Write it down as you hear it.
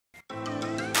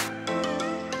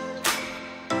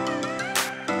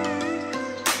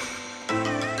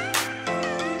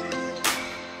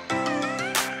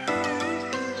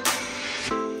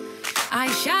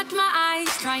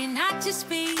to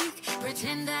speak,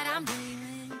 pretend that I'm dreaming.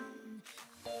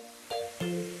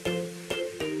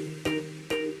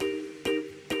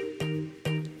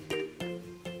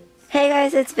 Hey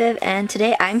guys, it's Viv, and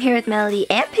today I'm here with Melody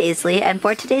and Paisley, and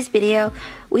for today's video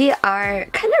we are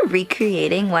kind of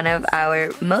recreating one of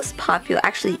our most popular,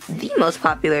 actually the most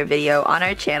popular video on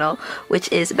our channel,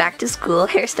 which is back to school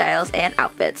hairstyles and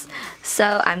outfits.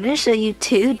 So I'm going to show you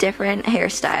two different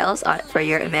hairstyles for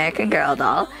your American Girl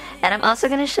doll, and I'm also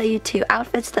going to show you two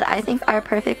outfits that I think are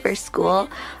perfect for school,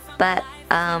 but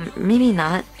maybe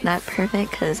not that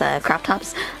perfect because crop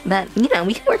tops, but you know,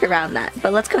 we can work around that.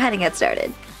 But let's go ahead and get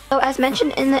started. So as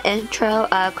mentioned in the intro,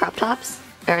 crop tops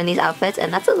are in these outfits,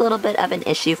 and that's a little bit of an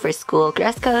issue for school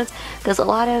dress codes because a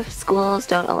lot of schools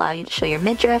don't allow you to show your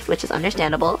midriff, which is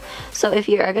understandable. So if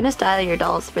you are going to style your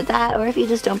dolls for that, or if you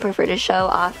just don't prefer to show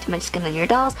off too much skin on your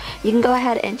dolls, you can go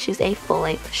ahead and choose a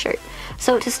full-length shirt.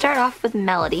 So to start off with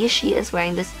Melody, she is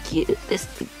wearing this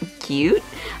cute,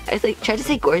 I tried to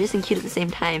say gorgeous and cute at the same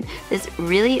time, this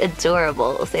really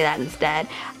adorable, we'll say that instead,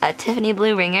 a Tiffany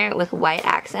blue ringer with white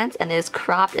accents, and it is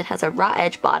cropped. It has a raw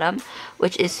edge bottom,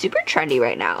 which is super trendy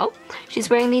right now. She's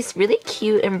wearing these really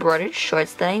cute embroidered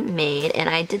shorts that I made, and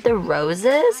I did the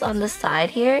roses on the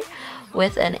side here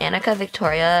with an Annika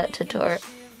Victoria tutorial.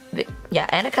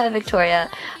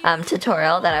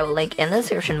 Tutorial that I will link in the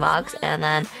description box, and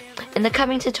then in the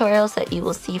coming tutorials that you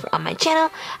will see on my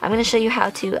channel, I'm going to show you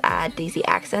how to add daisy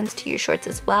accents to your shorts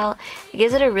as well. It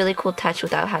gives it a really cool touch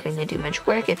without having to do much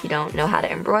work if you don't know how to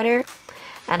embroider,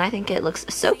 and I think it looks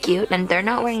so cute. And they're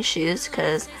not wearing shoes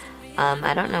because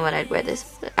I don't know what I'd wear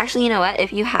this. Actually, you know what,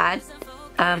 if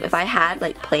I had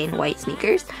like plain white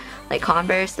sneakers like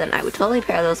Converse, then I would totally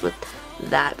pair those with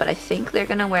that, but I think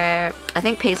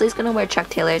Paisley's gonna wear Chuck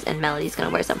Taylors and Melody's gonna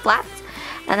wear some flats.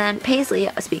 And then Paisley,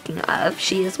 speaking of,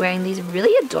 she is wearing these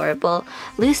really adorable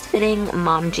loose-fitting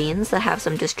mom jeans that have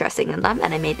some distressing in them,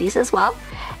 and I made these as well.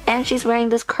 And she's wearing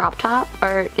this crop top,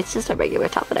 or it's just a regular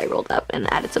top that I rolled up and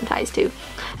added some ties to.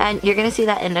 And you're gonna see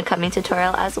that in a coming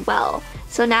tutorial as well.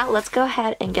 So now let's go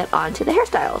ahead and get on to the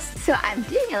hairstyles. So I'm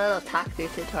doing a little talk-through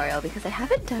tutorial because I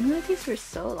haven't done one of these for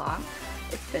so long.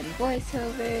 It's been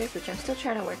voiceovers, which I'm still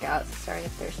trying to work out, so sorry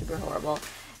if they're super horrible,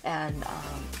 and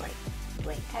like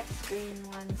blank text screen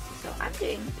ones. So I'm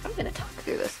gonna talk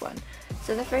through this one.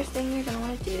 So the first thing you're gonna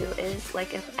want to do is,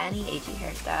 like if any aging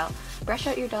hairstyle, brush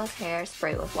out your doll's hair,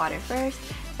 spray it with water first,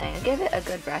 and give it a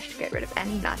good brush to get rid of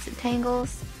any knots and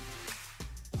tangles.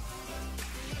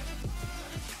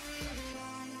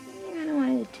 What you're gonna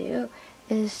want to do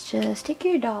is just take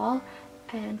your doll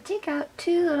and take out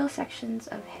two little sections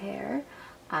of hair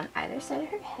on either side of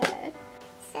her head.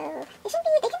 So they can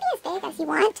be as big as you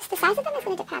want, just the size of them is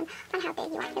going to depend on how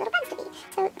big you want your little buns to be.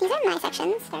 So these are my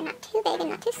sections, they're not too big and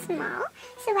not too small.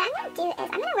 So what I'm going to do is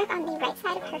I'm going to work on the right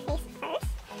side of her face first.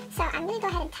 So I'm going to go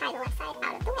ahead and tie the left side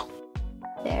out of the way.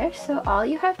 There, so all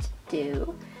you have to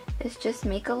do is just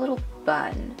make a little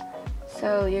bun.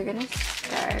 So you're going to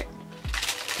start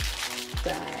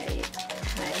by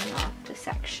tying off the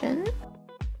section.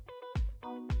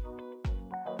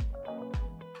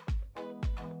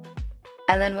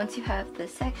 And then once you have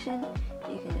this section,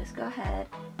 you can just go ahead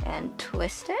and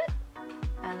twist it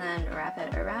and then wrap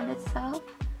it around itself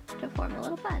to form a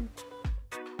little bun.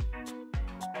 And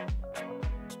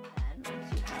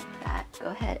once you have that, go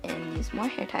ahead and use more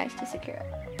hair ties to secure it.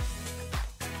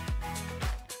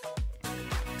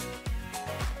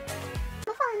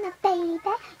 Baby,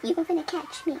 you gonna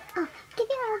catch me. Give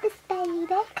you all this, baby.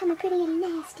 Coming pretty and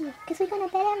nasty. Cause we gonna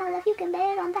bet it, my love, you can bet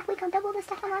it on that. We gonna double the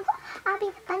stuff on our I'll be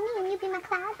funny and you be my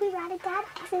cloud. We ride it down,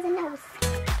 X's and O's.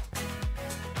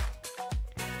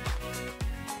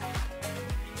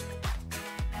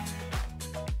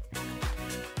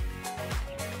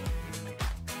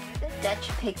 The Dutch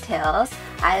pigtails,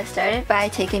 I started by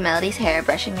taking Melody's hair,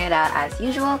 brushing it out as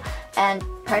usual, and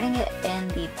parting it in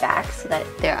the back so that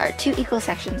there are two equal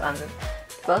sections on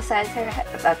both sides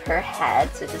of her head,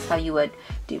 so just how you would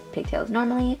do pigtails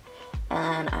normally.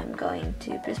 And I'm going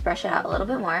to just brush it out a little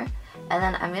bit more, and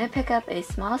then I'm going to pick up a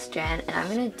small strand and I'm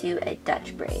going to do a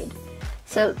Dutch braid.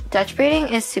 So Dutch braiding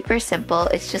is super simple,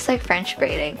 it's just like French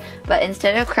braiding, but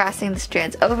instead of crossing the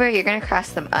strands over, you're going to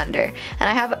cross them under.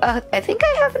 And I think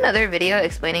I have another video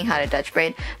explaining how to Dutch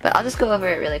braid, but I'll just go over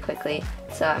it really quickly.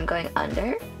 So I'm going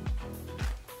under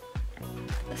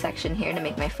the section here to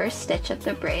make my first stitch of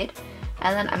the braid,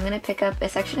 and then I'm going to pick up a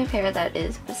section of hair that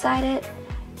is beside it,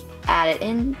 add it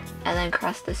in, and then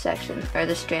cross the section or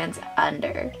the strands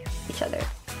under each other.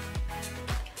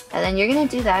 And then you're going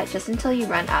to do that just until you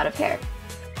run out of hair.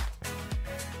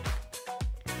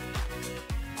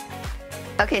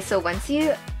 Okay, so once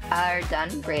you are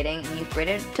done braiding and you've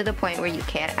braided to the point where you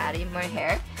can't add any more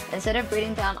hair, instead of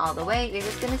braiding down all the way, you're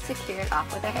just going to secure it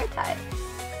off with a hair tie.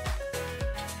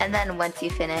 And then once you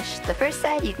finish the first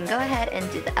side, you can go ahead and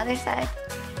do the other side.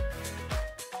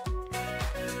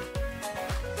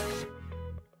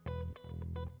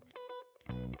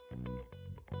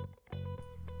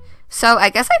 So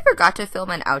I guess I forgot to film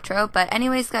an outro, but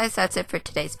anyways guys, that's it for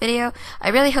today's video. I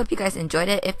really hope you guys enjoyed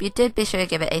it. If you did, be sure to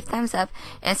give it a thumbs up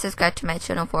and subscribe to my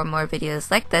channel for more videos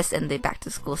like this in the back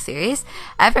to school series.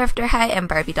 I have After High and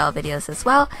Barbie doll videos as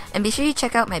well, and be sure you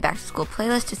check out my back to school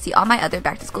playlist to see all my other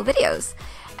back to school videos.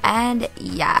 And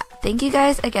yeah, thank you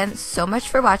guys again so much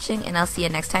for watching, and I'll see you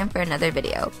next time for another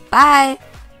video. Bye!